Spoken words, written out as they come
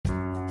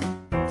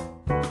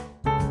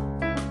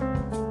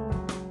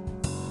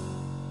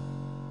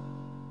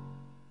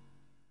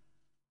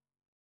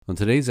On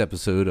today's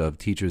episode of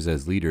Teachers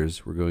as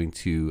Leaders, we're going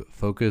to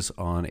focus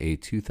on a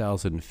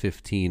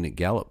 2015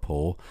 Gallup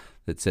poll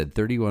that said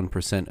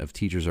 31% of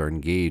teachers are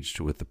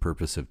engaged with the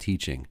purpose of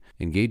teaching.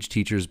 Engaged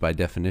teachers, by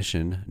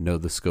definition, know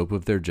the scope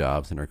of their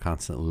jobs and are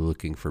constantly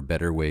looking for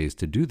better ways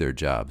to do their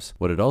jobs.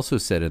 What it also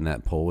said in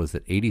that poll was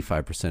that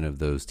 85% of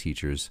those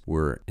teachers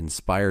were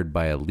inspired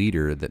by a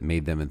leader that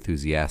made them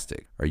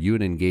enthusiastic. Are you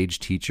an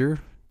engaged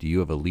teacher? Do you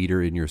have a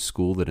leader in your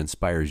school that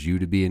inspires you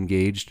to be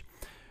engaged?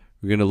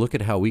 We're going to look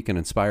at how we can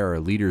inspire our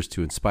leaders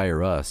to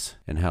inspire us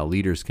and how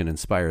leaders can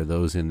inspire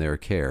those in their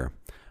care.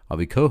 I'll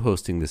be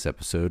co-hosting this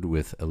episode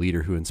with a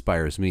leader who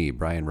inspires me,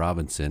 Brian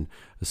Robinson,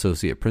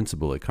 Associate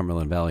Principal at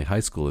Cumberland Valley High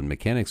School in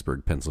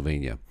Mechanicsburg,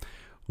 Pennsylvania.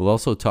 We'll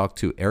also talk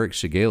to Eric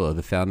Shigella,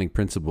 the founding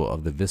principal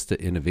of the Vista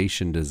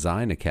Innovation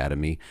Design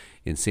Academy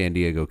in San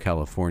Diego,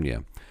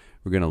 California.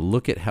 We're going to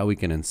look at how we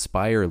can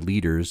inspire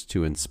leaders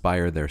to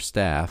inspire their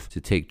staff,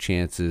 to take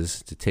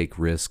chances, to take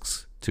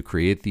risks, to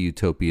create the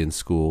utopian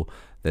school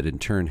that in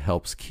turn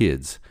helps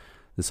kids.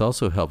 This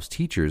also helps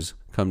teachers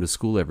come to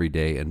school every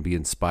day and be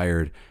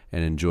inspired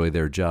and enjoy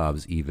their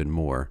jobs even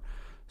more.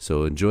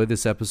 So enjoy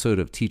this episode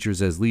of Teachers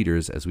as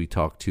Leaders as we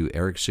talk to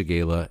Eric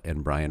Shigella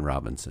and Brian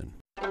Robinson.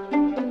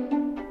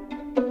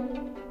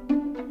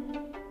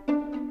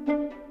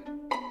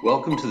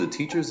 Welcome to the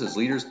Teachers as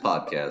Leaders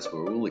podcast,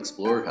 where we'll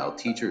explore how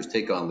teachers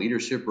take on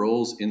leadership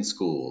roles in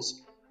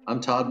schools.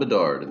 I'm Todd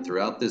Bedard, and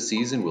throughout this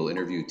season, we'll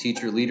interview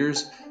teacher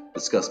leaders,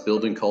 discuss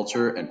building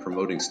culture, and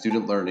promoting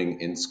student learning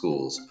in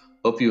schools.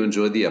 Hope you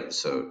enjoyed the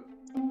episode.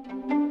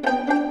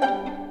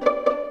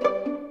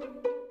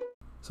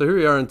 So here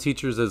we are on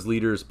Teachers as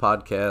Leaders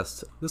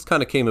podcast. This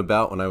kind of came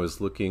about when I was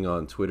looking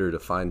on Twitter to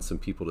find some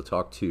people to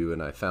talk to,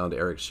 and I found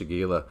Eric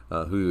Shigella,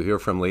 who you'll hear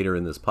from later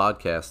in this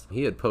podcast.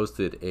 He had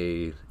posted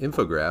a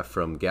infograph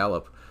from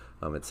Gallup.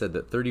 It said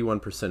that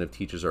 31% of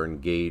teachers are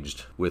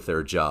engaged with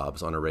their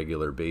jobs on a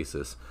regular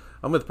basis.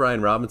 I'm with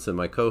Brian Robinson,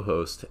 my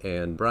co-host,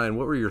 and Brian,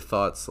 what were your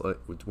thoughts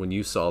when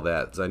you saw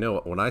that? Because I know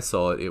when I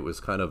saw it, it was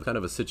kind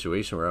of a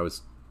situation where I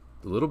was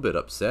a little bit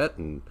upset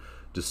and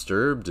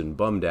disturbed and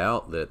bummed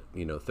out that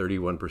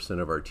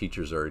 31% of our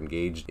teachers are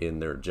engaged in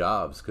their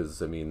jobs.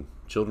 Because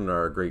children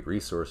are a great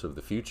resource of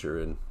the future,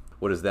 and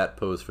what does that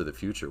pose for the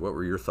future? What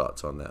were your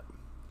thoughts on that?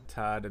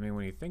 Todd,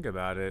 when you think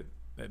about it,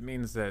 it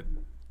means that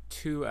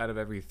 2 out of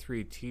every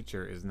 3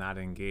 teacher is not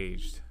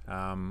engaged.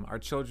 Our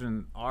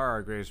children are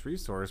our greatest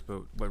resource,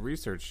 but what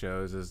research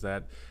shows is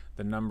that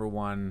the number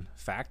one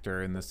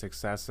factor in the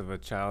success of a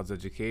child's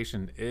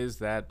education is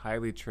that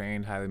highly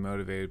trained, highly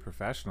motivated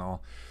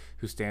professional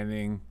who's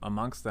standing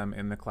amongst them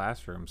in the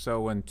classroom.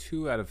 So when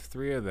 2 out of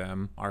 3 of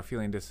them are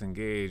feeling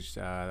disengaged,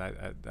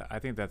 I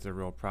think that's a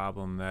real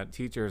problem that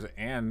teachers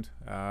and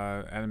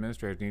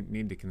administrators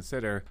need to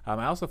consider.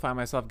 I also find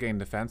myself getting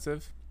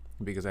defensive,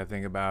 because I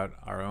think about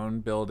our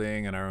own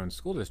building and our own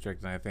school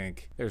district, and I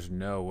think there's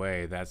no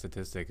way that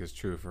statistic is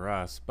true for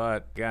us.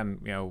 But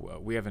again,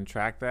 we haven't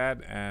tracked that,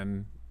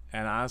 and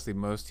honestly,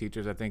 most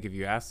teachers, I think, if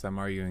you ask them,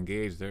 "Are you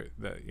engaged?"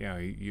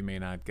 You may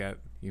not get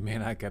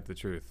the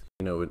truth.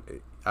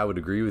 I would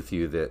agree with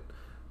you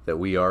that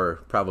we are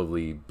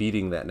probably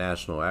beating that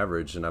national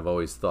average, and I've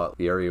always thought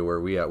the area where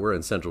we're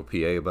in Central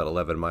PA, about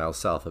 11 miles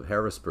south of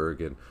Harrisburg,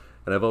 and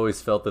I've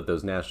always felt that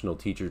those national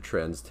teacher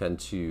trends tend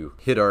to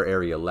hit our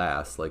area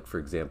last. Like, for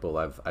example,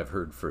 I've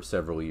heard for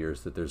several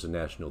years that there's a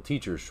national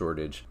teacher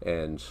shortage,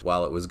 and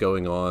while it was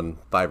going on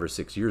 5 or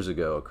 6 years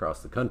ago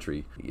across the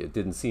country, it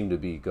didn't seem to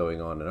be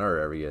going on in our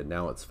area.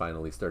 Now it's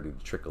finally starting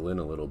to trickle in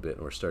a little bit,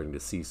 and we're starting to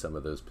see some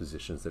of those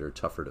positions that are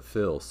tougher to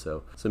fill.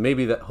 So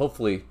maybe that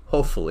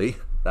hopefully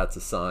that's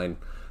a sign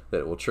that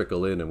it will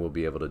trickle in and we'll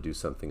be able to do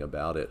something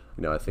about it.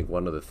 I think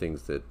one of the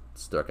things that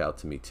stuck out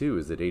to me too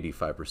is that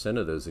 85%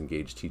 of those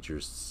engaged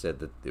teachers said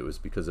that it was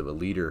because of a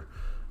leader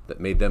that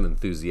made them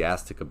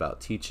enthusiastic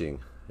about teaching.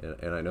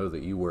 And I know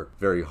that you work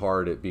very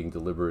hard at being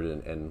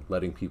deliberate and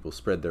letting people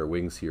spread their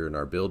wings here in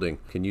our building.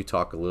 Can you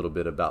talk a little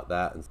bit about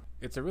that?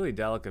 It's a really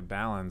delicate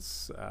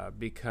balance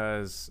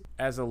because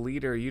as a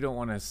leader, you don't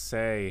want to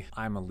say,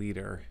 "I'm a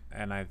leader."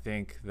 And I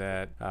think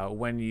that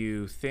when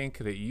you think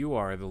that you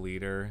are the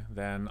leader,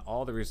 then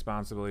all the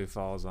responsibility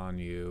falls on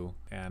you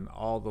and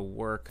all the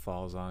work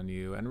falls on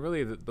you. And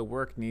really, the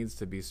work needs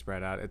to be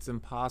spread out. It's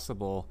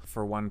impossible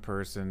for one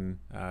person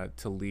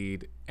to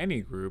lead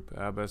any group,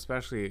 but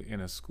especially in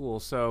a school.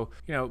 So,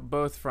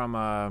 both from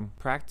a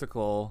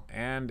practical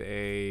and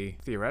a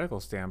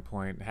theoretical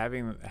standpoint,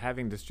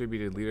 having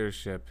distributed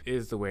leadership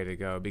is the way to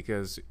go,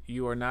 because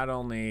you are not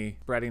only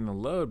spreading the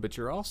load, but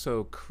you're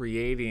also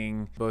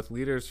creating both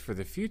leaders for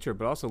the future,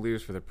 but also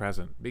leaders for the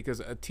present. Because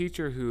a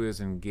teacher who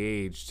is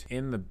engaged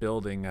in the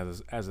building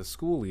as a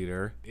school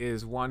leader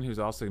is one who's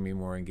also going to be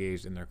more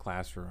engaged in their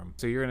classroom.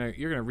 So you're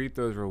gonna reap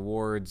those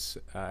rewards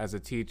as a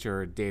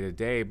teacher day to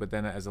day, but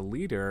then as a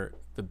leader,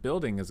 the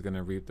building is going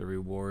to reap the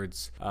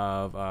rewards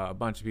of a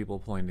bunch of people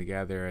pulling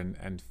together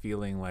and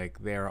feeling like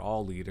they're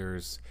all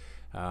leaders,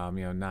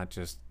 not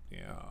just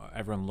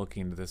everyone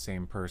looking to the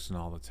same person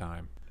all the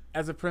time.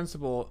 As a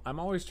principal,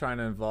 I'm always trying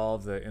to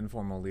involve the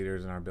informal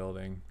leaders in our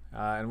building.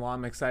 And while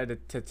I'm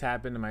excited to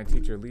tap into my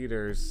teacher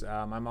leaders,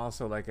 I'm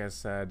also, like I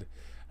said,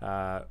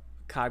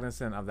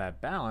 cognizant of that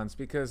balance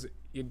because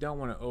you don't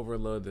want to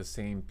overload the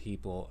same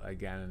people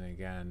again and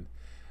again.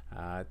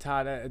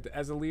 Todd,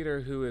 as a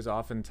leader who is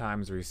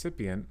oftentimes a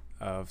recipient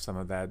of some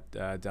of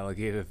that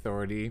delegated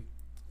authority,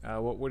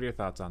 what are your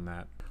thoughts on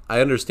that? I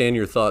understand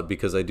your thought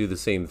because I do the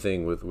same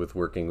thing with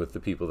working with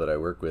the people that I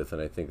work with,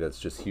 and I think that's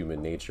just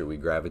human nature. We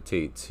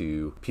gravitate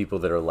to people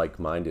that are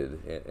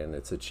like-minded, and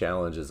it's a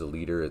challenge as a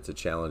leader, it's a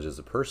challenge as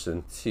a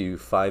person to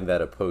find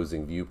that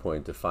opposing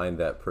viewpoint, to find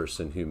that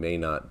person who may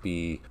not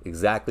be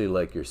exactly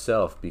like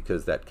yourself,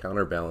 because that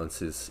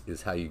counterbalance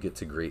is how you get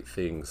to great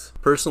things.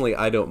 Personally,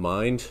 I don't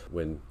mind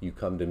when you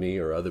come to me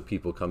or other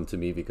people come to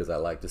me because I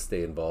like to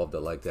stay involved. I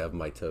like to have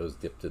my toes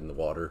dipped in the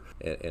water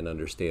and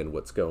understand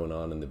what's going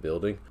on in the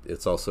building.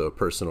 It's also a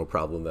personal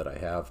problem that I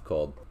have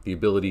called the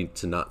ability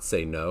to not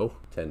say no.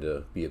 I tend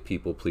to be a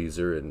people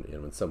pleaser, and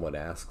when someone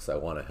asks, I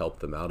want to help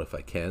them out if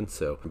I can.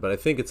 But I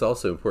think it's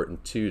also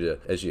important too to,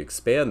 as you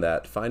expand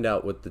that, find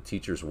out what the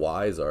teacher's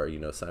whys are.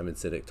 Simon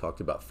Sinek talked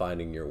about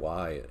finding your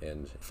why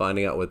and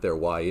finding out what their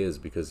why is,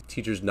 because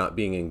teachers not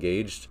being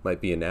engaged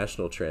might be a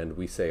national trend.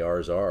 We say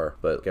ours are,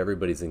 but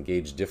everybody's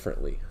engaged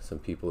differently. Some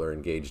people are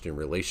engaged in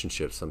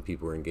relationships. Some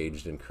people are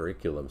engaged in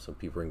curriculum. Some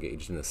people are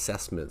engaged in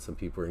assessment. Some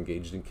people are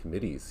engaged in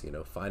committees.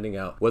 Finding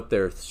out what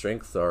their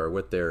strengths are,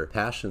 what their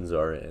passions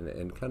are,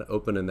 and kind of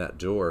opening that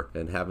door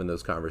and having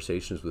those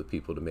conversations with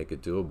people to make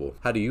it doable.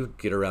 How do you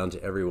get around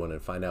to everyone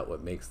and find out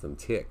what makes them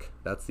tick?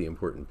 That's the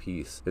important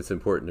piece. It's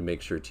important to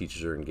make sure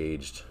teachers are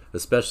engaged,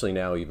 especially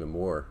now even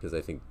more, because I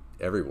think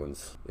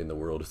everyone's in the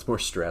world is more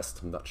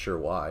stressed. I'm not sure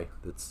why.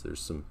 There's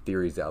some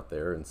theories out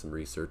there and some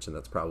research, and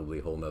that's probably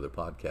a whole nother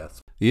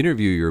podcast. The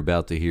interview you're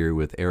about to hear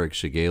with Eric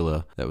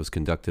Shigella that was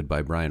conducted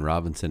by Brian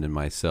Robinson and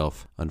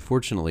myself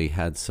unfortunately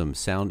had some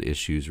sound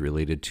issues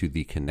related to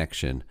the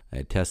connection. I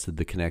had tested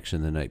the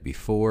connection the night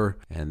before,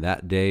 and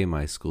that day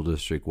my school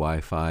district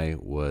Wi-Fi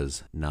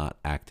was not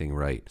acting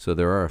right. So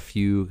there are a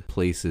few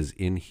places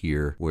in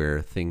here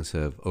where things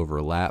have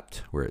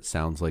overlapped, where it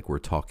sounds like we're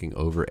talking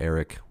over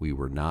Eric. We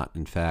were not,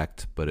 in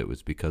fact, but it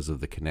was because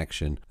of the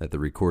connection that the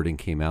recording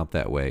came out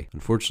that way.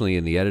 Unfortunately,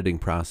 in the editing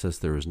process,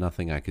 there was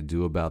nothing I could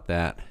do about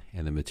that,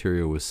 and the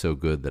material was so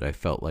good that I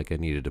felt like I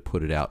needed to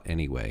put it out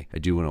anyway. I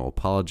do want to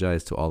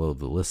apologize to all of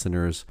the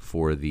listeners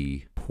for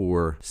the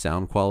poor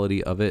sound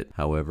quality of it.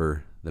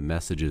 However, the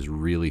message is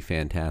really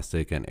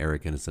fantastic, and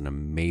Eric is an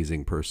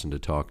amazing person to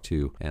talk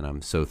to, and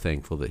I'm so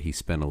thankful that he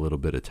spent a little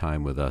bit of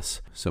time with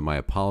us. So my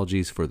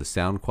apologies for the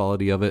sound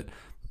quality of it.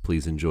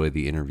 Please enjoy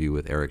the interview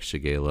with Eric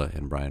Shigella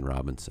and Brian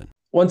Robinson.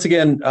 Once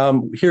again,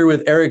 here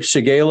with Eric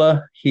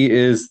Shigella. He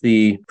is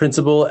the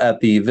principal at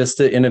the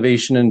Vista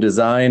Innovation and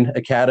Design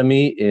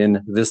Academy in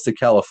Vista,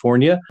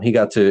 California. He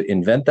got to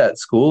invent that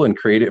school and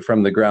create it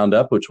from the ground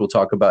up, which we'll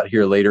talk about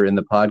here later in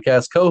the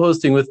podcast.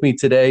 Co-hosting with me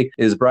today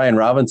is Brian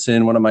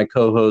Robinson, one of my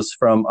co-hosts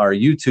from our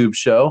YouTube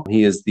show.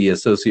 He is the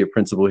associate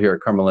principal here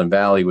at Cumberland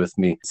Valley with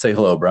me. Say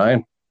hello,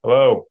 Brian.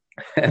 Hello.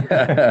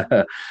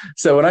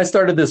 So when I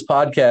started this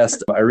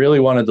podcast, I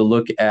really wanted to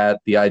look at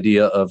the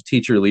idea of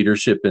teacher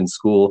leadership in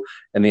school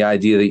and the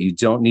idea that you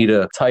don't need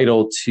a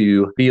title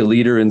to be a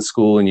leader in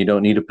school and you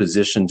don't need a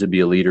position to be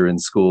a leader in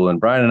school. And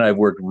Brian and I have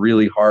worked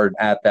really hard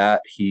at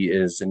that. He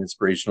is an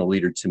inspirational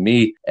leader to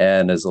me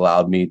and has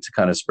allowed me to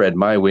kind of spread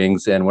my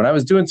wings. And when I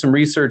was doing some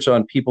research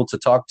on people to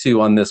talk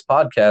to on this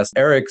podcast,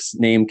 Eric's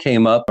name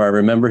came up. I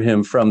remember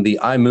him from the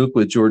iMOOC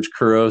with George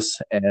Couros,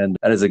 and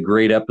that is a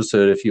great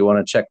episode if you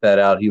want to check that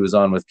out. He was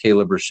on with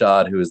Caleb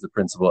Rashad, who is the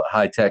principal at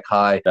High Tech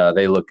High.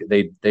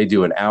 They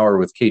do an hour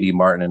with Katie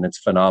Martin, and it's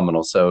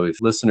phenomenal. So if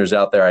listeners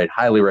out there, I'd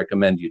highly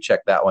recommend you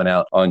check that one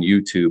out on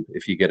YouTube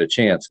if you get a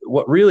chance.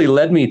 What really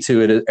led me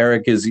to it,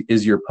 Eric,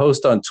 is your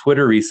post on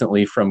Twitter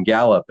recently from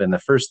Gallup. And the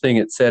first thing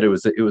it said, it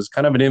was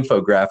kind of an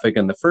infographic.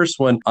 And the first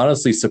one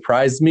honestly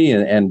surprised me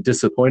and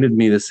disappointed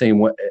me the same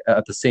way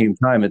at the same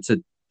time. It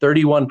said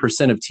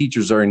 31% of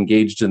teachers are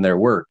engaged in their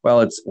work.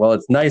 While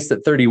it's nice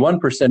that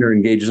 31% are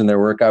engaged in their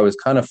work, I was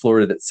kind of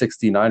floored that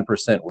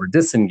 69% were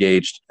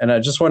disengaged. And I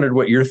just wondered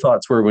what your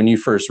thoughts were when you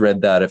first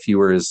read that, if you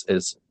were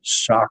as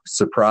shocked,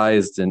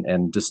 surprised,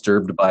 and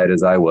disturbed by it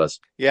as I was.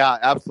 Yeah,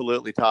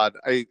 absolutely, Todd.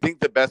 I think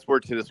the best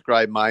word to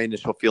describe my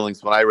initial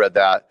feelings when I read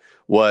that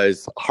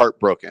was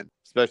heartbroken,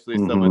 especially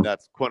someone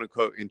that's quote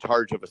unquote in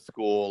charge of a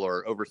school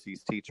or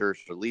oversees teachers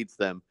or leads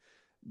them.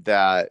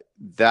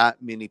 That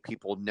many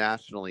people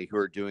nationally who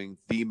are doing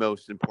the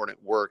most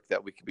important work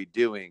that we could be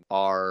doing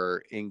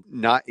are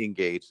not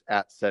engaged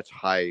at such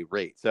high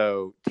rates.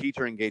 So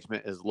teacher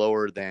engagement is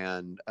lower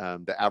than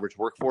the average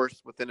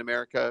workforce within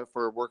America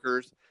for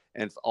workers,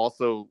 and it's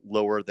also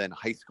lower than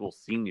high school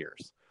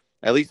seniors.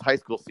 At least high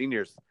school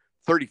seniors,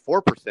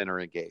 34%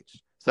 are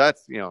engaged. So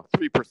that's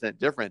 3%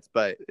 difference,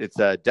 but it's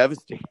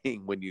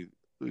devastating when you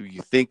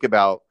think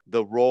about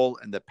the role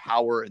and the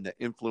power and the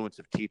influence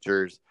of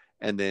teachers,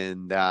 and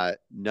then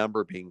that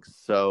number being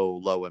so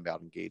low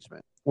about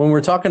engagement. when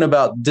we're talking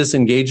about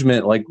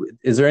disengagement, like,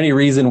 is there any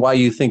reason why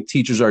you think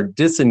teachers are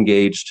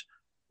disengaged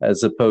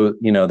as opposed,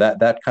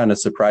 that kind of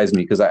surprised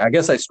me, because I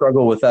guess I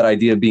struggle with that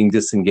idea of being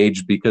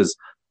disengaged because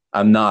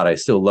I'm not. I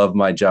still love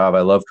my job.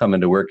 I love coming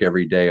to work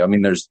every day. I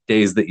mean, there's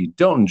days that you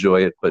don't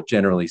enjoy it, but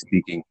generally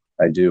speaking,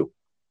 I do.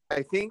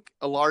 I think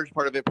a large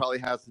part of it probably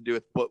has to do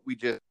with what we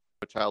just,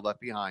 A Child Left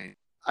Behind.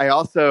 I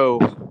also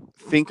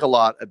think a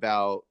lot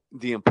about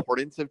the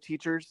importance of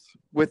teachers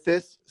with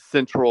this,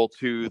 central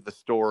to the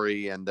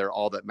story, and they're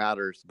all that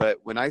matters. But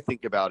when I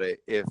think about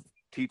it, if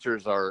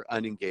teachers are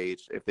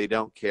unengaged, if they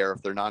don't care,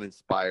 if they're not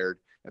inspired,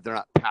 if they're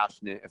not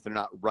passionate, if they're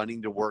not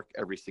running to work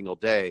every single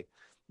day,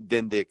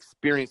 then the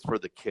experience for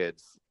the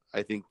kids,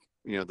 I think,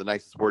 the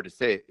nicest word to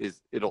say it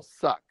is it'll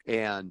suck.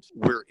 And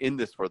we're in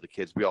this for the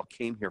kids. We all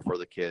came here for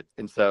the kids.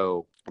 And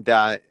so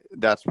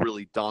that's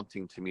really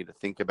daunting to me to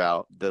think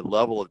about the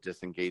level of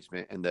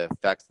disengagement and the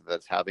effects that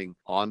that's having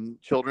on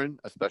children,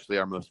 especially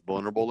our most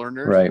vulnerable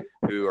learners, right,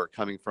 who are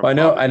coming from. I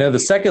know the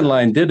second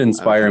line did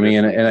inspire me.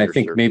 And I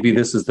think maybe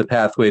this is the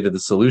pathway to the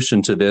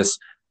solution to this.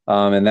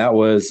 And that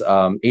was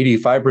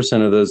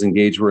 85% of those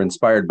engaged were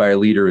inspired by a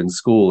leader in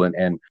school.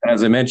 And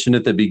as I mentioned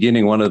at the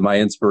beginning, one of my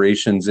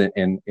inspirations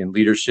in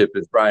leadership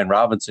is Brian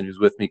Robinson, who's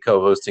with me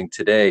co-hosting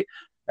today.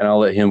 And I'll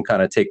let him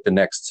kind of take the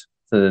next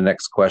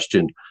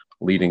question,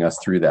 leading us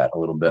through that a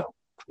little bit.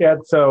 Yeah.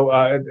 So,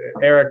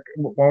 Eric,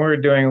 when we were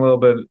doing a little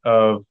bit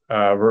of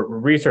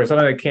research,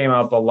 something that came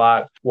up a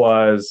lot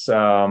was,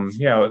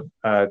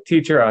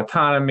 teacher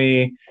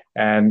autonomy,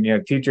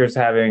 and teachers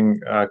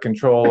having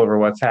control over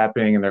what's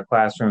happening in their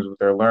classrooms with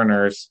their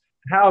learners.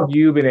 How have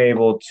you been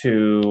able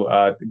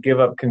to give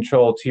up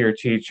control to your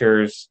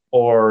teachers,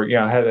 or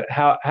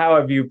how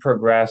have you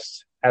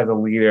progressed as a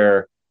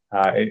leader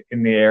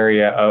in the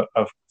area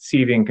of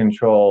ceding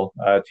control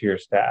to your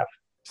staff?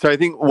 So I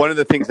think one of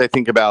the things I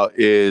think about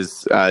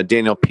is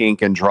Daniel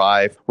Pink and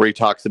Drive, where he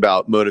talks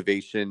about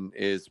motivation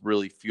is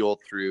really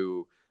fueled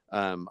through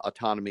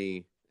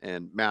autonomy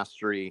and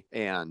mastery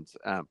and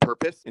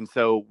purpose. And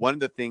so one of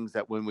the things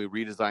that when we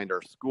redesigned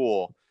our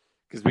school,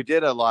 because we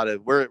did a lot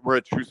of, we're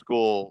a true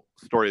school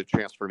story of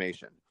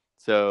transformation.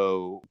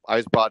 So I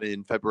was brought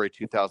in February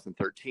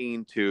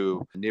 2013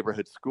 to a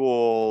neighborhood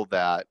school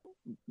that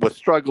was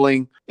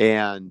struggling,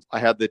 and I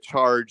had the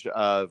charge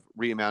of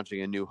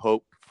reimagining a new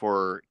hope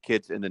for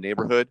kids in the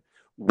neighborhood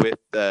with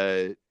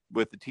the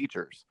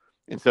teachers.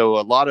 And so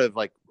a lot of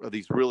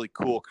these really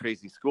cool,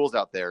 crazy schools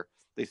out there,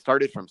 they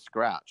started from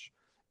scratch.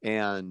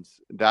 And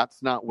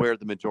that's not where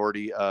the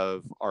majority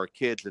of our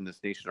kids in this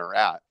nation are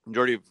at. The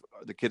majority of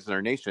the kids in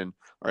our nation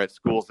are at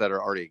schools that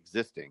are already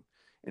existing.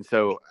 And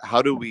so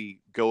how do we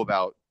go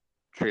about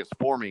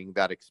transforming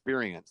that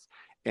experience?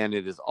 And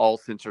it is all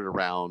centered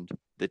around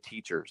the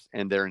teachers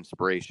and their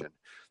inspiration.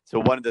 So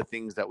one of the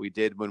things that we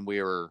did when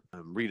we were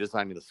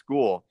redesigning the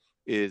school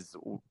is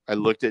I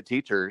looked at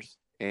teachers,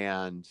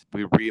 and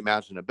we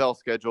reimagined a bell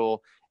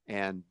schedule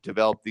and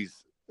developed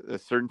a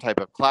certain type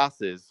of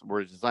classes.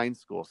 We're a design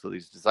school, so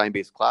these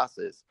design-based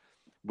classes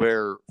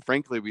where,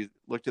 frankly, we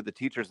looked at the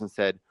teachers and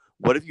said,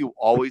 what have you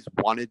always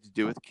wanted to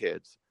do with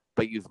kids,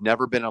 but you've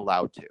never been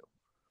allowed to?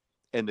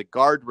 And the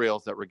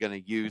guardrails that we're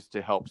going to use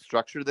to help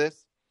structure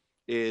this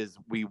is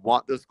we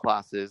want those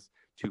classes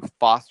to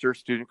foster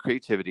student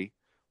creativity.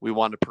 We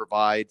want to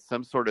provide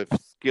some sort of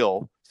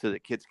skill so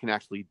that kids can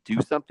actually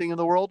do something in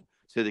the world,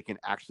 so they can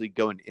actually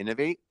go and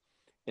innovate.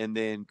 And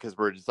then, because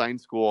we're a design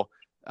school,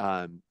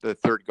 the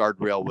third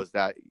guardrail was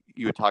that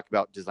you would talk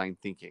about design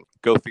thinking.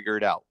 Go figure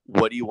it out.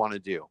 What do you want to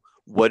do?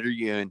 What are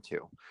you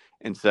into?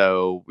 And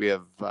so we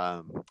have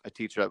a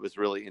teacher that was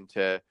really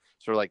into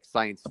sort of like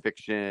science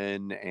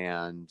fiction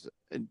and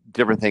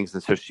different things.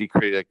 And so she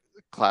created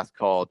a class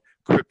called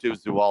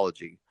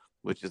Cryptozoology,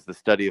 which is the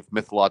study of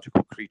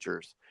mythological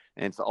creatures.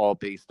 And it's all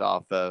based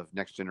off of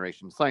next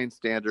generation science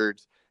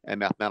standards and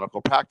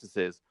mathematical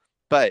practices.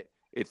 But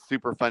it's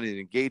super fun and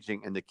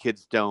engaging, and the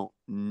kids don't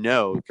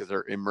know, because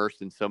they're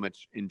immersed in so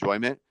much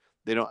enjoyment,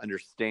 they don't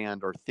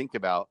understand or think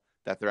about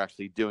that they're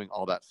actually doing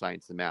all that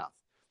science and math.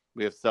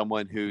 We have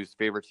someone whose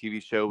favorite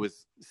TV show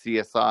was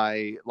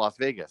CSI Las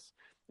Vegas.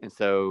 And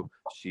so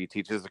she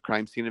teaches a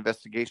crime scene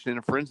investigation in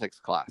a forensics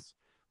class.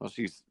 Well,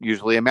 she's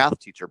usually a math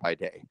teacher by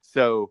day.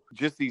 So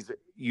just these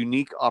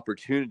unique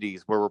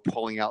opportunities where we're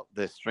pulling out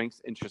the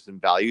strengths, interests,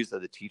 and values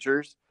of the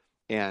teachers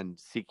and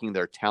seeking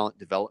their talent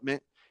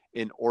development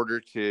in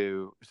order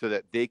so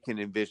that they can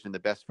envision the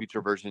best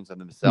future versions of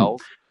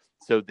themselves.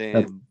 So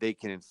then they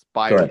can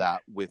inspire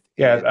that with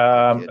kids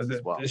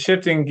as well.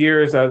 Shifting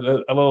gears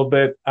a little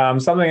bit,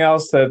 something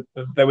else that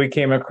we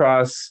came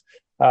across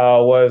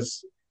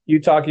was you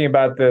talking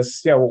about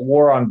this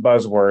war on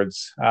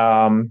buzzwords.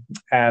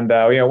 And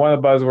one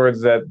of the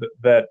buzzwords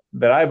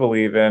that I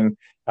believe in,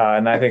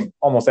 and I think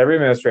almost every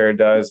administrator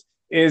does,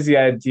 is the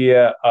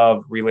idea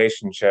of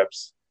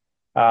relationships.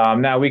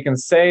 Now we can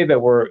say that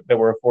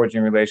we're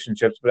forging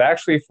relationships, but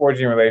actually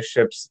forging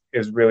relationships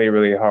is really,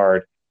 really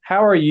hard.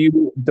 How are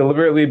you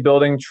deliberately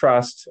building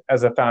trust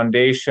as a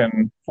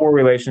foundation for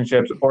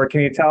relationships? Or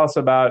can you tell us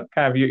about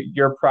kind of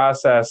your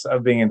process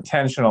of being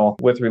intentional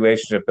with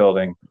relationship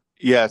building?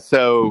 Yeah,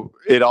 so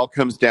it all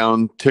comes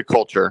down to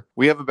culture.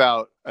 We have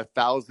about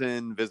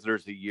 1,000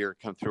 visitors a year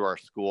come through our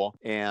school.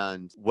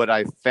 And what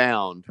I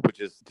found, which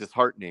is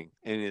disheartening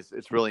and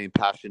it's really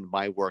impassioned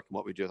my work and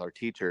what we do with our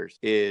teachers,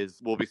 is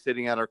we'll be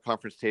sitting at our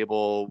conference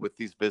table with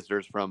these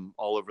visitors from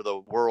all over the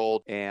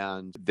world.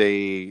 And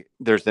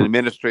there's an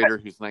administrator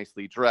who's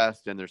nicely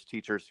dressed, and there's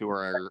teachers who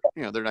are,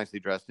 they're nicely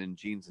dressed in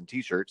jeans and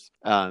t-shirts.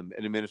 An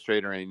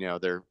administrator and,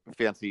 their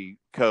fancy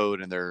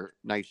coat and their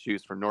nice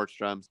shoes from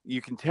Nordstrom's.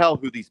 You can tell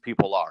who these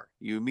people are.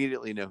 You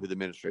immediately know who the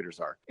administrators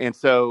are. And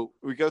so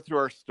we go through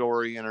our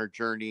story and our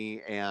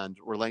journey, and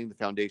we're laying the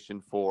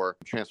foundation for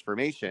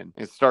transformation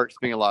and start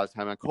spending a lot of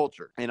time on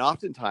culture. And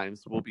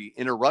oftentimes we'll be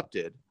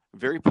interrupted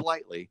very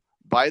politely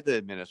by the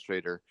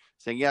administrator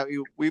saying, yeah,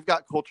 we've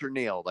got culture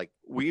nailed. Like,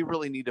 we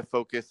really need to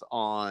focus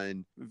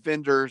on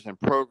vendors and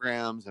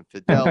programs and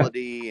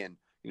fidelity and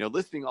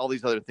listing all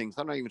these other things.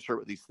 I'm not even sure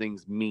what these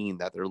things mean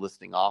that they're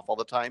listing off all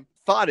the time.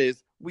 Thought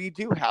is, we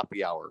do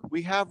happy hour.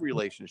 We have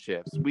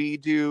relationships. We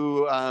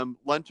do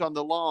lunch on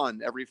the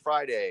lawn every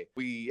Friday.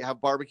 We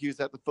have barbecues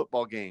at the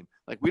football game.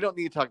 Like, we don't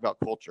need to talk about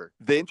culture.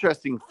 The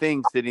interesting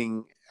thing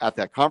sitting at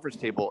that conference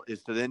table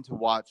is to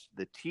watch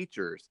the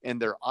teachers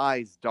and their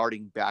eyes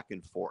darting back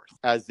and forth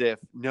as if,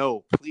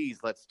 no, please,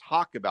 let's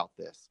talk about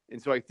this.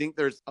 And so I think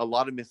there's a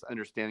lot of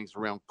misunderstandings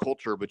around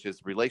culture, which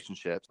is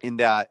relationships, in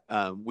that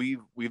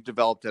we've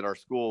developed at our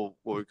school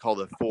what we call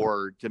the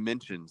 4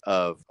 dimensions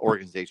of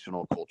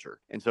organizational culture.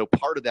 And so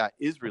part of that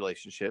is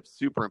relationships,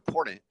 super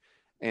important.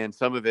 And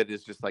some of it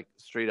is just like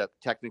straight up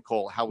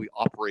technical, how we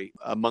operate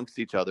amongst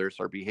each other,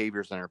 so our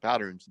behaviors and our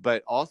patterns.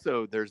 But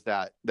also there's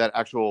that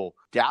actual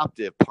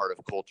adaptive part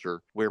of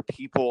culture where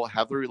people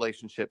have the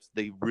relationships.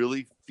 They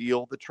really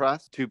feel the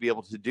trust to be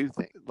able to do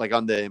things. Like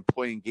on the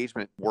employee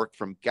engagement work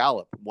from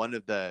Gallup, one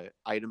of the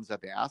items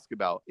that they ask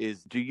about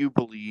is, do you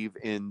believe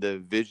in the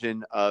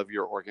vision of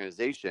your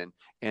organization,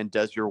 and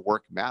does your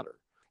work matter?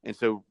 And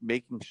so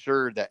making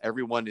sure that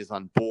everyone is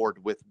on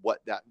board with what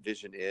that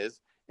vision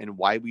is and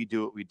why we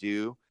do what we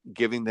do,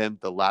 giving them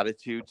the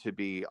latitude to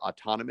be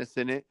autonomous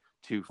in it,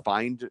 to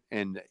find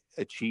and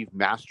achieve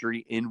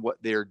mastery in what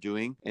they're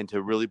doing, and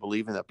to really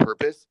believe in that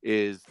purpose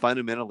is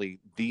fundamentally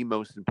the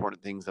most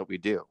important things that we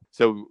do.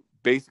 So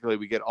basically,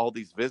 we get all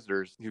these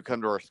visitors who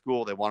come to our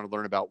school. They want to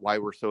learn about why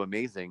we're so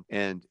amazing.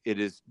 And it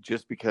is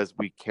just because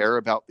we care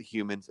about the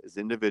humans as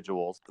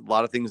individuals. A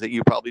lot of things that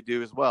you probably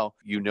do as well.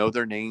 You know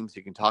their names.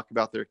 You can talk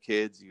about their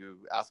kids. You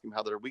ask them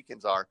how their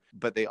weekends are.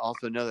 But they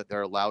also know that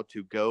they're allowed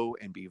to go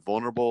and be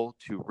vulnerable,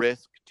 to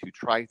risk, to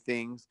try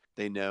things.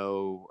 They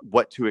know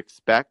what to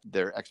expect.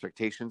 Their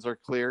expectations are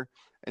clear,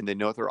 and they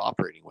know what they're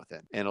operating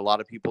within. And a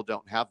lot of people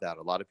don't have that.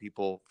 A lot of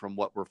people, from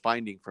what we're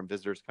finding from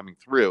visitors coming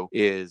through,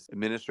 is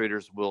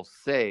administrators will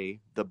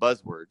say the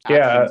buzzwords.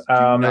 Yeah,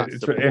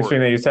 it's interesting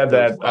that you said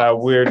that.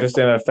 We were just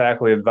in a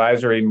faculty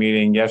advisory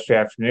meeting yesterday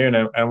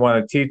afternoon, and one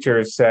of the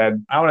teachers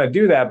said, I want to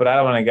do that, but I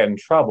don't want to get in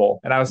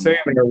trouble. And I was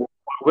sitting there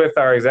with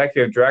our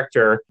executive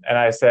director, and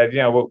I said,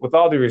 with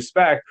all due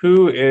respect,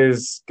 who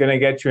is going to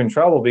get you in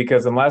trouble?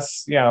 Because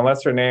unless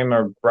their name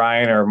are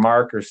Brian or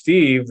Mark or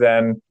Steve,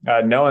 then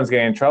no one's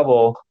getting in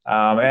trouble.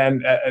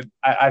 And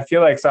I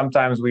feel like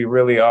sometimes we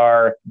really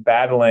are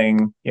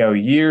battling,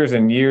 years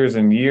and years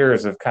and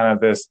years of kind of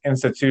this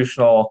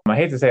institutional, I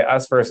hate to say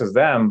us versus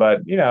them, but,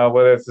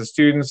 whether it's the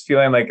students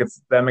feeling like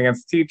it's them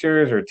against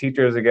teachers, or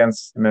teachers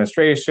against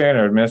administration,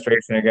 or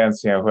administration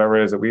against, whoever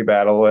it is that we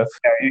battle with.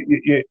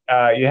 You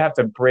have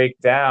to break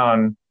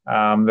down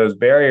those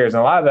barriers,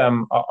 and a lot of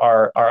them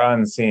are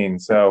unseen.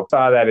 So I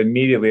saw that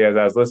immediately as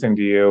I was listening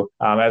to you,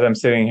 as I'm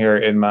sitting here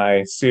in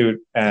my suit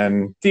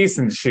and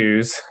decent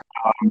shoes,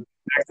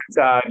 next to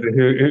Todd,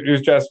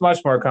 who's dressed much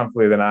more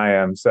comfortably than I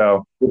am.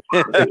 So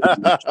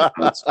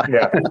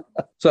yeah.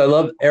 So I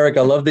love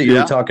that you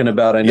were talking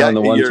about, I know in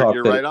the one talk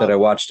that I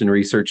watched in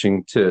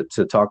researching to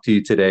talk to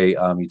you today,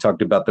 you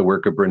talked about the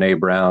work of Brene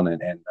Brown,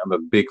 and I'm a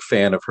big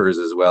fan of hers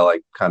as well. I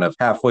kind of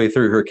halfway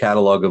through her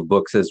catalog of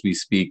books as we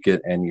speak,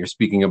 and you're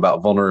speaking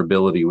about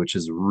vulnerability, which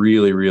is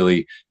really,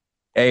 really,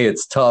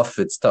 it's tough.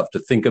 It's tough to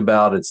think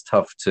about. It's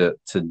tough to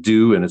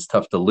do, and it's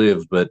tough to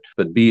live. But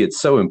B, it's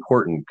so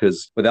important,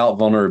 because without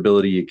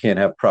vulnerability, you can't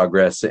have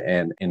progress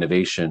and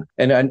innovation.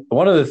 And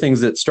one of the things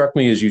that struck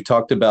me is you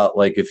talked about,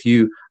 like, if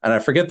you, and I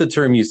forget the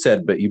term you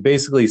said, but you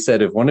basically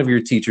said if one of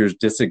your teachers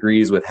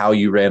disagrees with how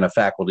you ran a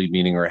faculty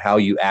meeting or how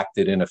you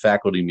acted in a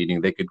faculty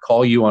meeting, they could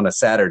call you on a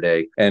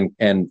Saturday, and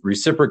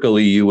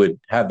reciprocally, you would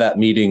have that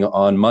meeting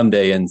on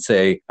Monday and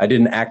say, I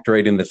didn't act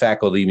right in the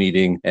faculty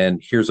meeting,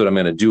 and here's what I'm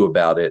going to do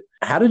about it.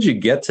 How did you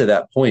get to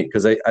that point?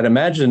 Because I'd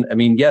imagine,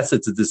 yes,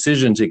 it's a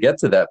decision to get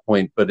to that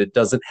point, but it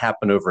doesn't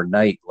happen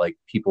overnight. Like,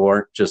 people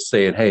aren't just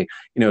saying, hey,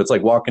 it's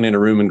like walking in a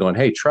room and going,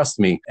 hey, trust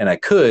me. And I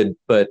could,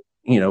 but,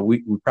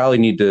 we probably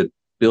need to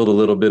build a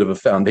little bit of a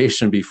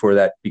foundation before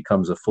that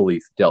becomes a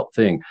fully dealt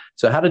thing.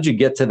 So how did you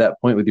get to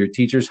that point with your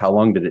teachers? How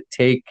long did it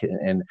take?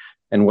 And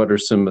what are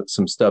some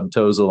stub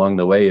toes along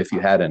the way, if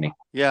you had any?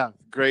 Yeah,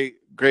 great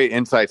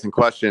insights and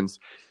questions.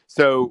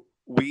 So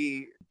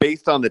we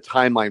based on the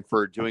timeline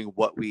for doing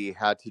what we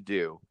had to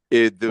do,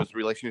 those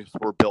relationships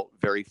were built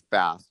very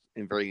fast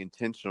and very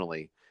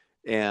intentionally.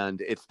 And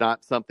it's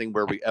not something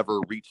where we ever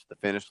reach the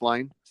finish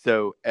line.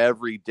 So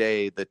every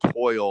day, the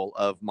toil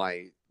of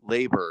my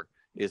labor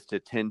is to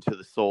tend to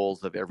the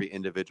souls of every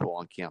individual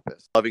on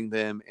campus, loving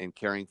them and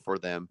caring for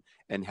them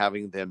and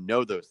having them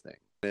know those things.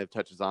 And it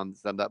touches on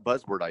some of that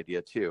buzzword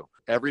idea too.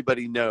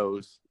 Everybody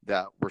knows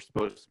that we're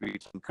supposed to be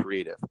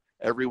creative.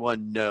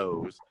 Everyone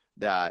knows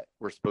that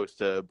we're supposed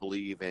to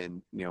believe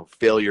in,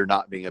 failure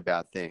not being a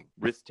bad thing.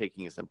 Risk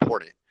taking is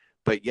important,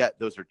 but yet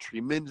those are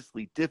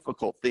tremendously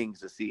difficult things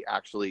to see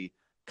actually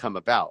come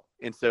about.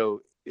 And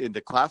so in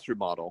the classroom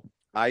model,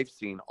 I've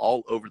seen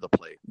all over the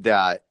place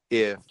that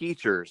if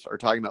teachers are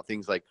talking about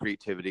things like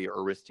creativity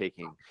or risk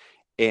taking,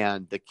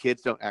 and the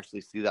kids don't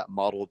actually see that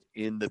modeled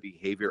in the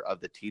behavior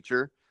of the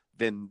teacher,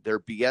 then their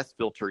BS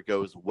filter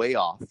goes way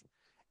off.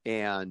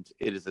 And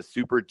it is a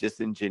super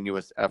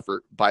disingenuous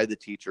effort by the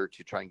teacher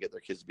to try and get their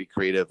kids to be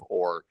creative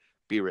or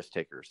be risk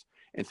takers.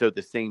 And so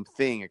the same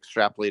thing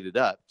extrapolated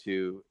up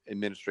to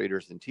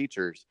administrators and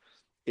teachers.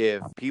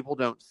 If people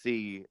don't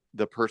see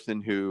the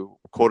person who,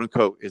 quote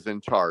unquote, is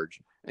in charge,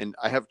 and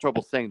I have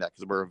trouble saying that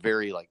because we're a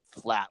very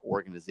flat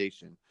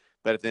organization,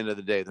 but at the end of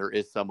the day, there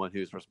is someone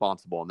who's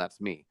responsible, and that's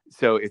me.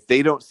 So if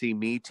they don't see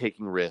me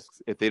taking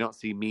risks, if they don't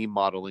see me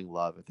modeling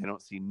love, if they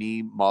don't see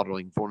me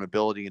modeling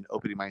vulnerability and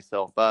opening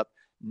myself up,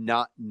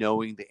 not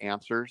knowing the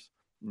answers,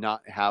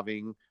 not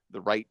having the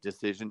right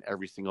decision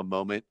every single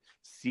moment,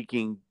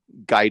 seeking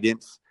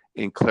guidance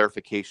and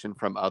clarification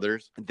from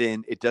others,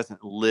 then it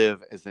doesn't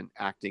live as an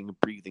acting,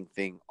 breathing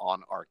thing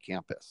on our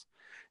campus.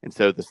 And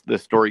so the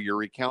story you're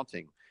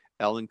recounting,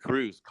 Ellen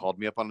Cruz called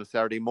me up on a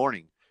Saturday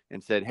morning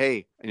and said,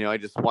 hey, I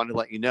just wanted to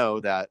let you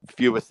know that a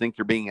few of us think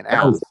you're being an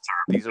ass.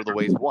 These are the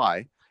ways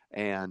why,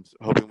 and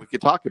hoping we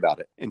could talk about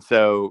it. And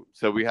so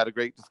we had a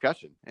great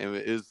discussion, and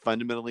it was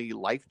fundamentally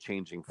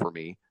life-changing for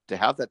me to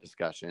have that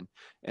discussion,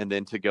 and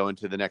then to go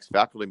into the next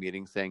faculty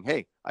meeting saying,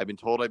 hey, I've been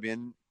told I've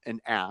been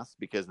an ass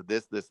because of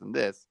this, and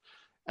this.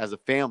 As a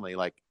family,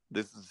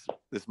 this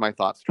is my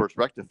thoughts towards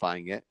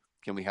rectifying it.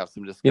 Can we have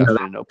some discussion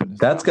and openness?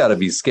 That's got to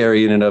be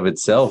scary in and of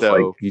itself.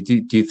 So,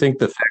 do you think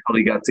the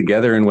faculty got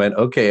together and went,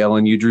 okay,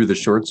 Ellen, you drew the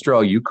short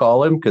straw, you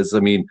call him? Because,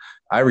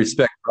 I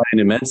respect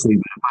Brian immensely,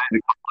 but if I had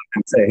to call him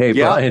and say, hey,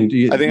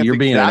 Brian, you're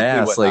being an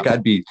ass,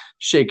 I'd be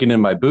shaking in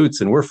my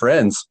boots, and we're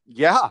friends.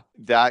 Yeah,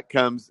 that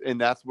comes,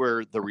 and that's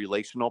where the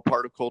relational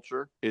part of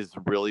culture is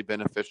really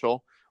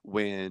beneficial.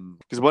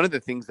 Because one of the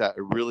things that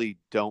I really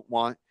don't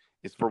want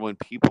is for when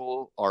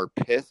people are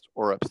pissed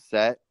or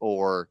upset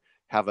or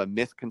have a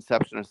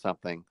misconception of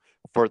something,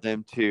 for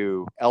them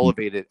to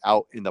elevate it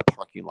out in the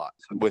parking lot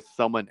with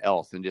someone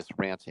else and just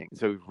ranting.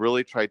 So we've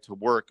really tried to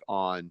work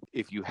on,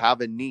 if you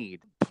have a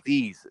need,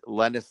 please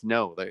let us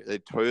know.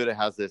 Toyota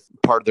has this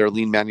part of their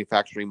lean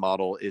manufacturing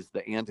model is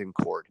the Anden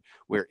cord,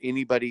 where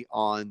anybody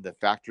on the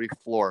factory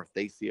floor, if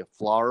they see a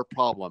flaw or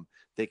problem,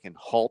 they can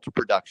halt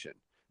production.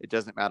 It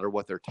doesn't matter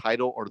what their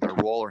title or their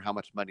role or how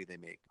much money they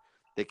make.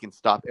 They can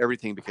stop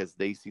everything because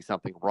they see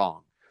something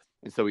wrong.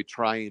 And so we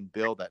try and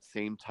build that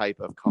same type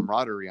of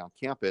camaraderie on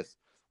campus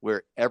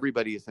where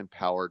everybody is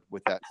empowered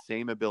with that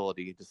same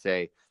ability to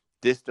say,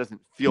 this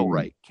doesn't feel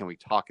right. Can we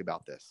talk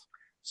about this?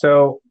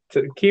 So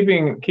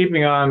keeping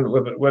on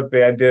with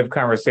the idea of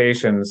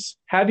conversations,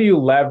 how do you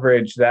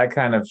leverage that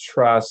kind of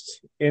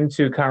trust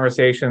into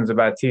conversations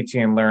about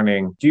teaching and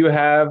learning? Do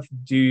you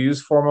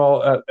use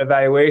formal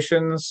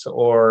evaluations,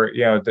 or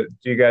do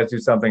you guys do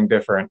something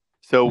different?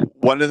 So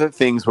one of the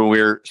things when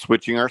we're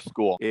switching our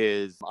school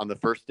is on the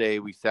first day,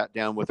 we sat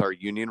down with our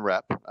union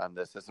rep,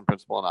 the assistant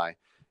principal and I,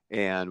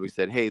 and we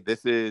said, hey,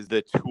 this is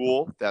the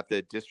tool that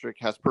the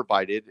district has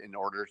provided in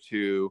order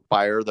to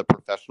inspire the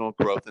professional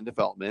growth and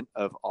development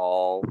of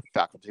all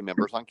faculty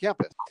members on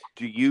campus.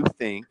 Do you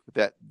think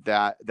that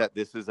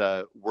this is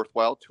a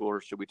worthwhile tool,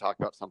 or should we talk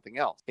about something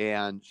else?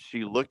 And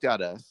she looked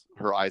at us,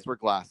 her eyes were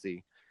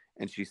glassy,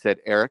 and she said,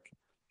 Eric,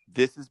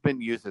 this has been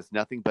used as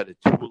nothing but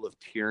a tool of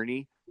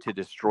tyranny to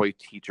destroy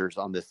teachers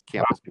on this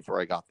campus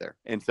before I got there.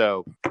 And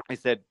so I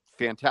said,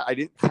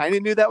 fantastic. I kind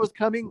of knew that was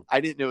coming.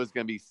 I didn't know it was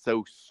going to be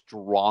so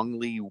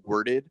strongly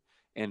worded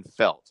and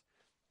felt.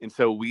 And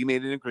so we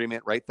made an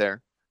agreement right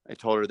there. I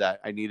told her that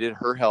I needed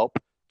her help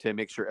to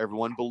make sure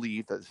everyone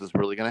believed that this was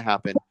really going to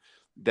happen,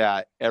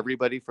 that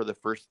everybody for the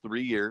first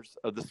 3 years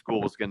of the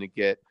school was going to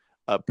get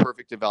a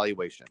perfect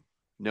evaluation.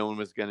 No one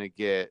was going to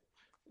get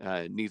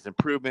needs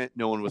improvement.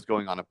 No one was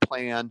going on a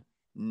plan,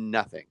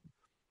 nothing.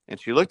 And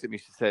she looked at me,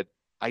 she said,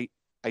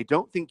 I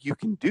don't think you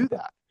can do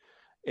that.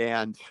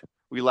 And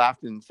we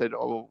laughed and said,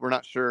 oh, we're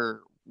not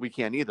sure we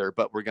can either,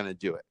 but we're going to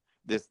do it.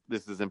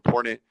 This is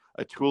important.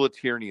 A tool of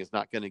tyranny is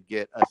not going to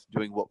get us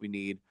doing what we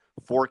need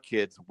for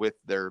kids with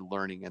their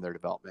learning and their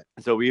development.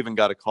 So we even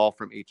got a call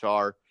from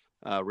HR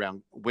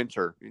around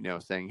winter,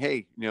 saying,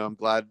 hey, I'm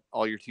glad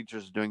all your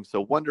teachers are doing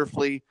so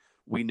wonderfully.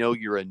 We know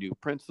you're a new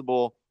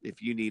principal.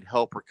 If you need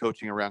help or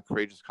coaching around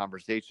courageous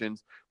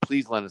conversations,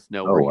 please let us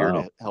know. We're here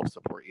to help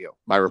support you.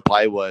 My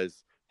reply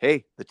was,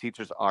 hey, the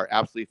teachers are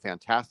absolutely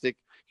fantastic.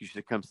 You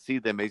should come see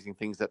the amazing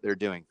things that they're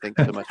doing.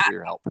 Thanks so much for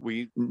your help.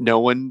 We're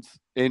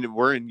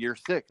in year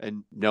 6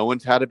 and no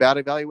one's had a bad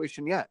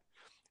evaluation yet.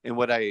 And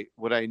what I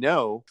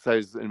know, because I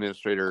was an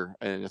administrator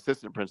and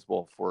assistant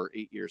principal for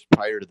 8 years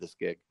prior to this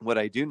gig, what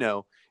I do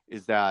know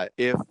is that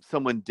if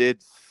someone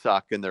did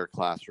suck in their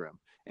classroom,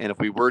 and if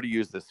we were to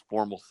use this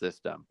formal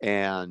system,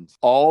 and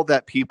all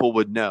that people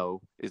would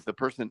know is the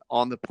person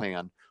on the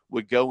plan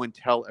would go and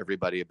tell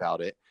everybody about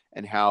it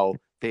and how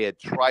they had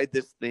tried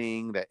this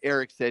thing that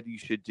Eric said you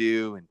should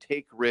do and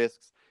take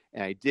risks,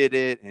 and I did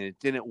it and it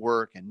didn't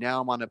work, and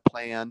now I'm on a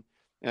plan.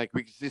 And like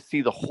we can just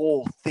see the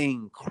whole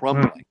thing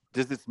crumbling.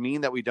 Does this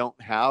mean that we don't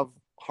have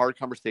hard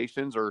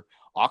conversations or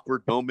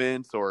awkward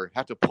moments or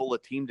have to pull a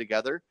team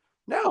together?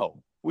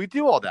 No, we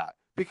do all that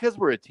because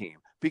we're a team,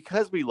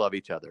 because we love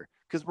each other,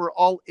 because we're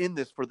all in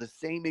this for the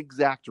same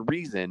exact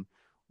reason.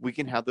 We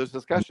can have those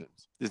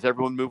discussions. Does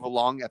everyone move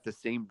along at the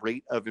same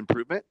rate of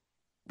improvement?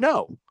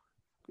 No.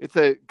 It's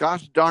a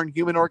gosh darn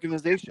human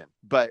organization,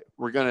 but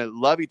we're going to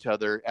love each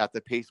other at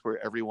the pace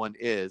where everyone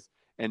is,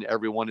 and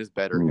everyone is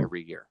better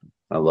every year.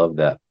 I love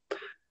that.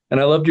 And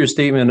I loved your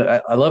statement.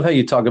 I love how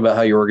you talk about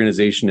how your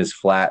organization is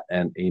flat,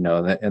 and,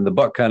 and the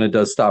buck kind of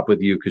does stop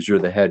with you because you're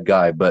the head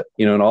guy. But,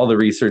 in all the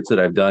research that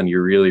I've done,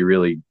 you're really,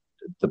 really,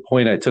 the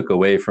point I took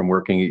away from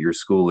working at your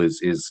school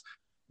is,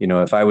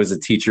 if I was a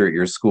teacher at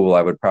your school,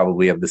 I would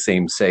probably have the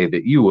same say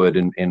that you would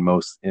in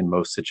most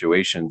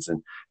situations.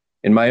 And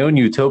in my own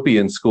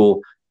utopian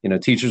school,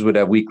 teachers would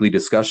have weekly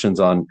discussions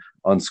on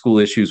school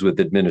issues with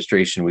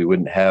administration. We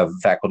wouldn't have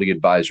faculty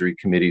advisory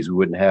committees.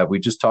 We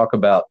just talk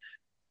about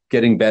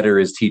getting better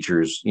as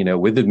teachers,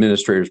 with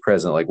administrators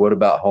present. Like, what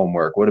about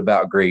homework? What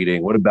about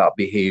grading? What about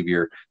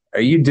behavior?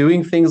 Are you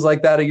doing things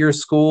like that at your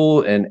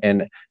school?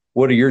 And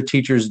what are your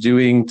teachers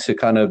doing to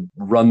kind of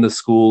run the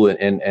school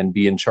and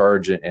be in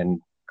charge and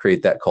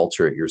create that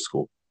culture at your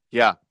school?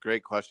 Yeah,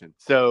 great question.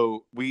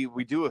 So we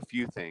do a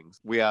few things.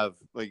 We have,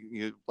 like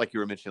you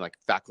were mentioning, like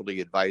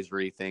faculty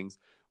advisory things.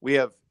 We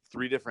have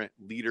 3 different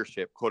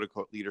leadership, quote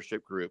unquote,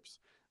 leadership groups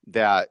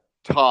that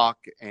talk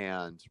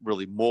and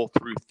really mull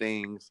through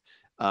things,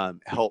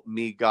 help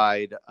me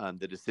guide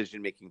the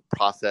decision-making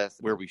process,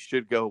 where we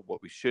should go,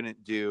 what we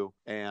shouldn't do.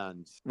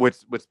 And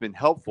what's been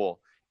helpful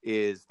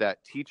is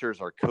that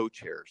teachers are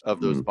co-chairs of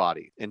those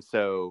bodies. And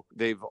so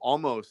they've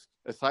almost,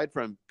 aside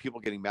from people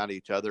getting mad at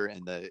each other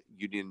and the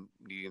union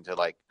needing to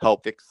like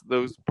help fix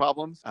those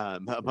problems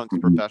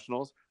amongst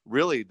professionals,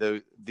 really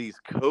these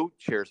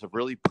co-chairs have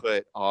really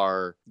put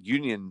our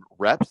union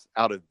reps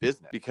out of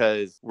business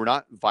because we're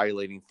not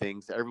violating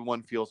things.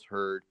 Everyone feels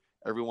heard.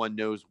 Everyone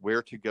knows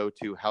where to go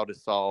to, how to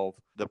solve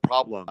the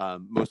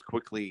problem most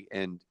quickly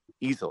and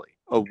easily.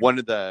 One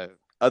of the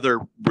other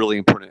really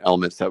important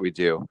elements that we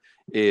do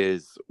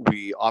is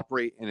we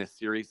operate in a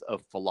series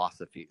of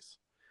philosophies.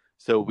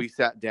 So we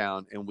sat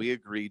down and we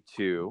agreed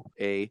to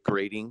a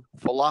grading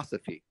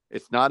philosophy.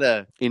 It's not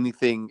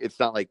it's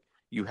not like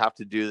you have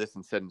to do this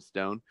and set in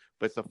stone,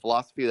 but it's a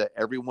philosophy that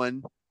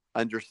everyone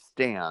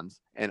understands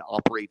and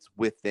operates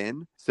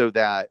within, so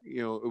that,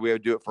 we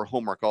would do it for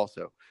homework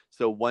also.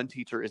 So one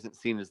teacher isn't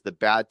seen as the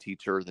bad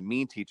teacher or the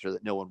mean teacher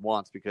that no one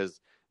wants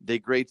because they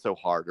grade so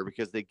hard or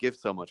because they give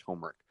so much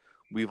homework.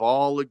 We've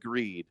all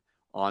agreed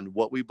on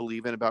what we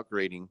believe in about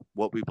grading,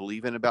 what we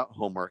believe in about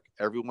homework.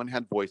 Everyone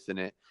had voice in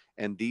it.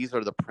 And these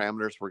are the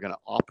parameters we're going to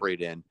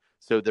operate in.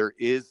 So there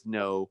is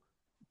no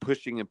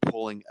pushing and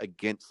pulling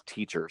against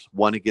teachers,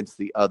 one against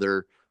the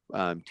other,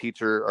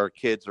 teacher or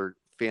kids or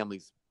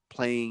families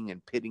playing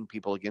and pitting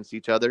people against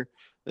each other.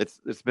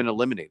 It's been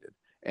eliminated.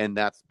 And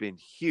that's been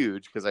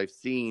huge because I've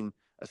seen,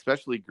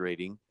 especially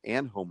grading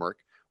and homework,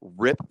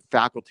 rip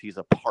faculties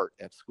apart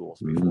at schools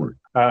before.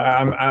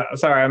 I'm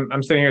sorry.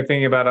 I'm sitting here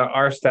thinking about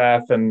our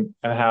staff and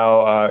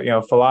how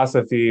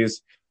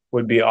philosophies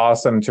would be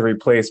awesome to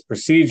replace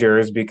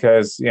procedures,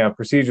 because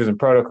procedures and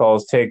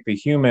protocols take the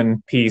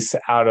human piece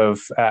out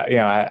of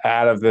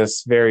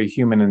this very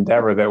human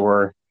endeavor that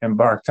we're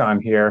embarked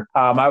on here.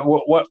 I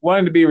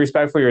wanted to be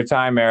respectful of your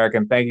time, Eric,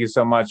 and thank you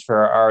so much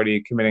for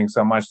already committing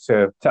so much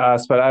to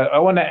us. But I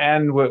want to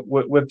end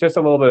with just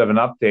a little bit of an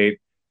update.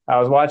 I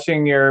was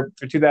watching your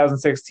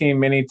 2016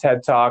 mini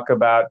TED Talk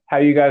about how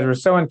you guys were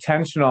so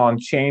intentional on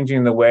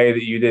changing the way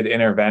that you did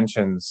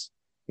interventions.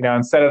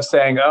 Instead of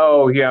saying,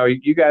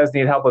 you guys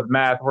need help with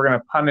math, we're going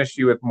to punish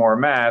you with more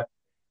math.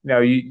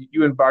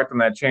 You embarked on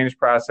that change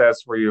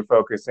process where you're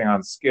focusing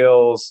on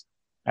skills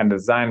and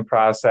design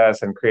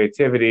process and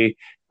creativity.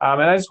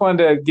 And I just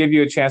wanted to give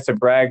you a chance to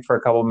brag for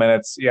a couple of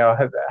minutes.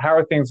 How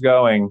are things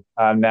going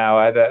now?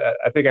 I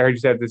think I heard you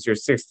said this is your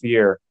 6th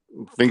year.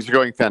 Things are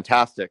going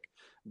fantastic.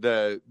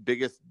 The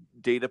biggest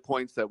data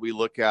points that we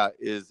look at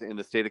is in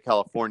the state of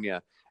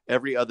California.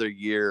 Every other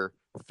year,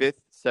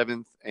 5th,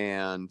 7th,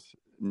 and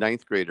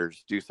 9th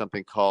graders do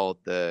something called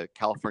the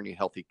California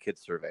Healthy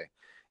Kids Survey.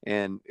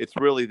 And it's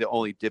really the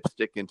only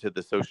dipstick into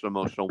the social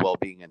emotional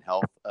well-being and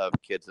health of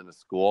kids in a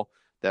school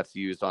that's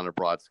used on a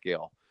broad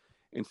scale.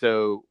 And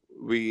so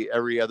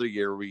every other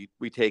year we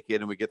take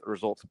it and we get the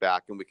results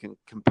back, and we can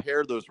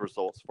compare those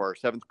results for our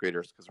 7th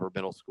graders, because we're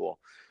middle school.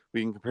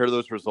 We can compare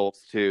those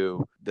results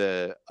to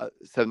the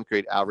 7th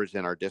grade average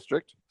in our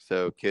district,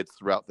 so kids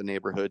throughout the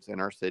neighborhoods in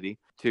our city,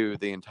 to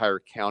the entire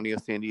county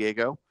of San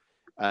Diego,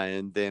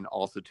 and then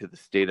also to the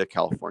state of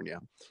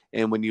California.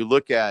 And when you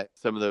look at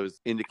some of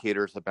those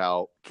indicators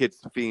about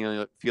kids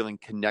feeling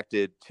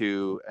connected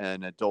to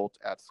an adult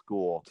at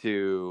school,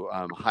 to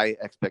high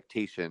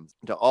expectations,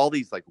 to all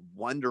these like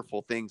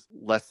wonderful things,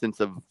 less sense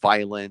of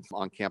violence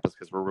on campus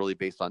because we're really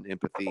based on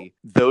empathy,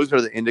 those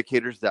are the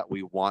indicators that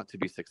we want to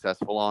be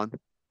successful on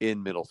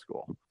in middle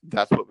school.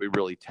 That's what we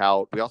really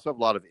tout. We also have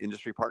a lot of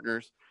industry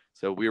partners.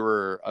 So we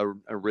were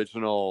an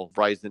original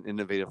Verizon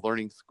Innovative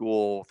Learning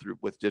School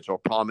with Digital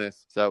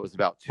Promise. So it was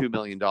about $2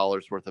 million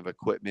worth of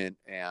equipment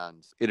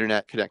and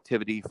internet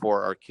connectivity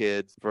for our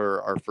kids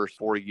for our first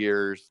 4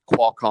 years.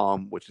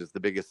 Qualcomm, which is the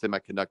biggest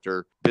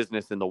semiconductor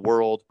business in the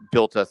world,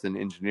 built us an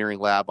engineering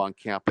lab on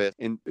campus.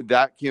 And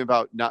that came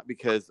about not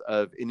because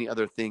of any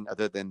other thing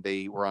other than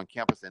they were on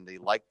campus and they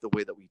liked the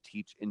way that we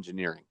teach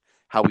engineering,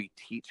 how we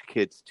teach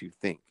kids to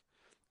think.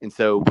 And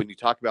so when you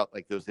talk about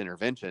like those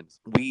interventions,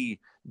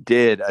 we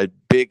did a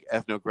big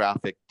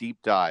ethnographic deep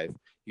dive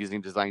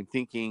using design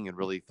thinking and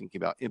really thinking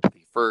about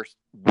empathy first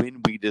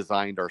when we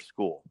designed our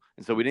school.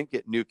 And so we didn't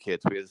get new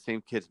kids. We had the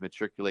same kids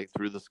matriculate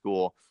through the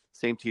school.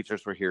 Same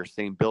teachers were here,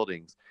 same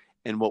buildings.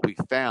 And what we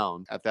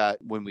found at that,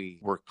 when we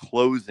were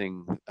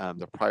closing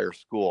the prior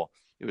school,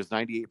 it was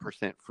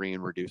 98% free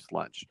and reduced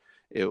lunch.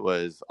 It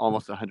was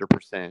almost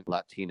 100%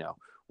 Latino.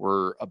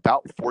 We're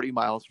about 40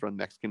 miles from the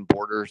Mexican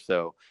border,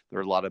 so there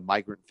are a lot of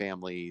migrant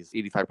families.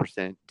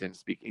 85% didn't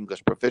speak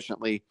English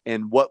proficiently.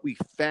 And what we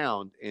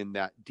found in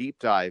that deep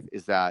dive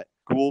is that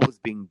school was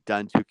being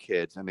done to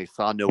kids and they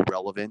saw no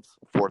relevance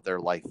for their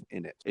life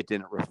in it. It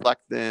didn't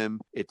reflect them.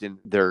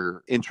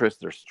 Their interests,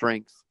 their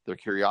strengths, their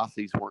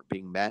curiosities weren't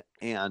being met.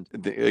 And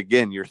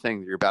again, you're saying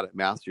that you're bad at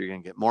math, so you're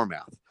going to get more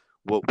math.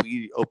 What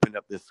we opened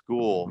up this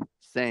school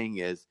saying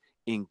is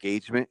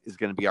engagement is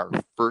going to be our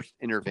first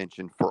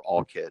intervention for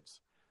all kids.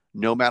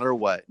 No matter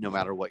what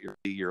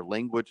your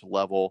language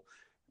level,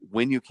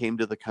 when you came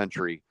to the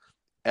country,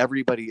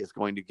 everybody is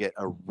going to get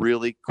a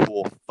really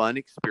cool, fun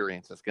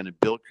experience that's going to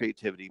build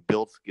creativity,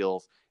 build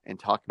skills, and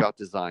talk about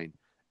design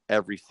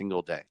every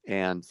single day.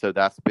 And so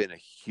that's been a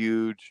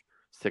huge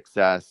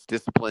success.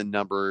 Discipline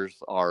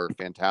numbers are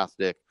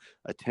fantastic.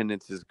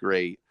 Attendance is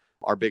great.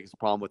 Our biggest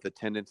problem with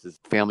attendance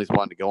is families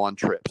wanting to go on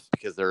trips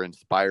because they're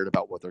inspired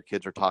about what their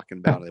kids are talking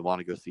about and they want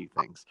to go see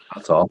things.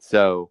 That's all.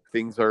 So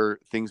things are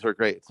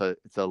great.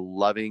 It's a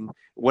loving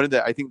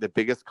I think the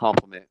biggest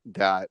compliment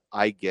that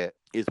I get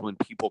is when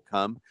people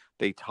come,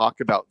 they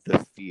talk about the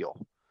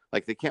feel.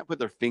 Like they can't put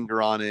their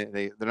finger on it.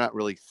 They're not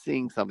really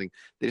seeing something.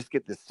 They just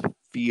get this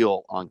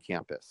feel on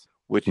campus,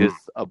 which is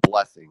a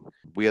blessing.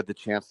 We had the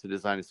chance to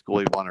design a school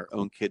we want our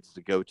own kids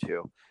to go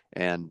to.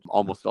 And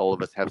almost all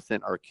of us have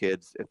sent our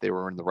kids, if they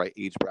were in the right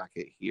age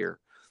bracket, here.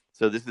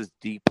 So this is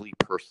deeply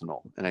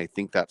personal. And I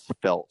think that's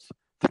felt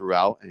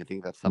throughout. And I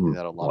think that's something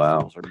that a lot of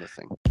schools are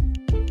missing.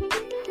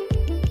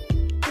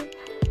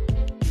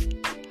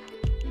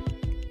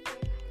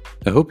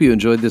 I hope you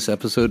enjoyed this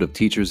episode of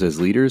Teachers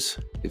as Leaders.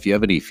 If you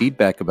have any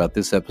feedback about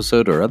this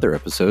episode or other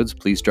episodes,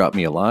 please drop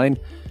me a line.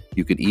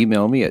 You can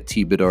email me at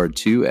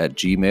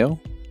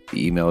tbedard2@gmail.com.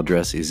 The email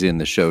address is in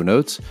the show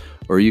notes,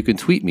 or you can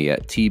tweet me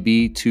at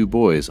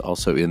tb2boys,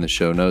 also in the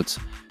show notes,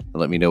 and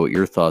let me know what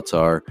your thoughts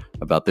are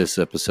about this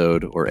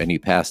episode or any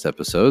past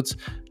episodes.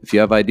 If you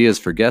have ideas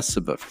for guests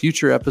about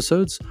future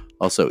episodes,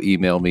 also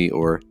email me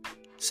or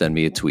send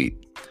me a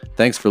tweet.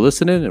 Thanks for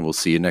listening, and we'll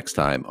see you next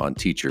time on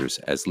Teachers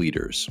as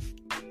Leaders.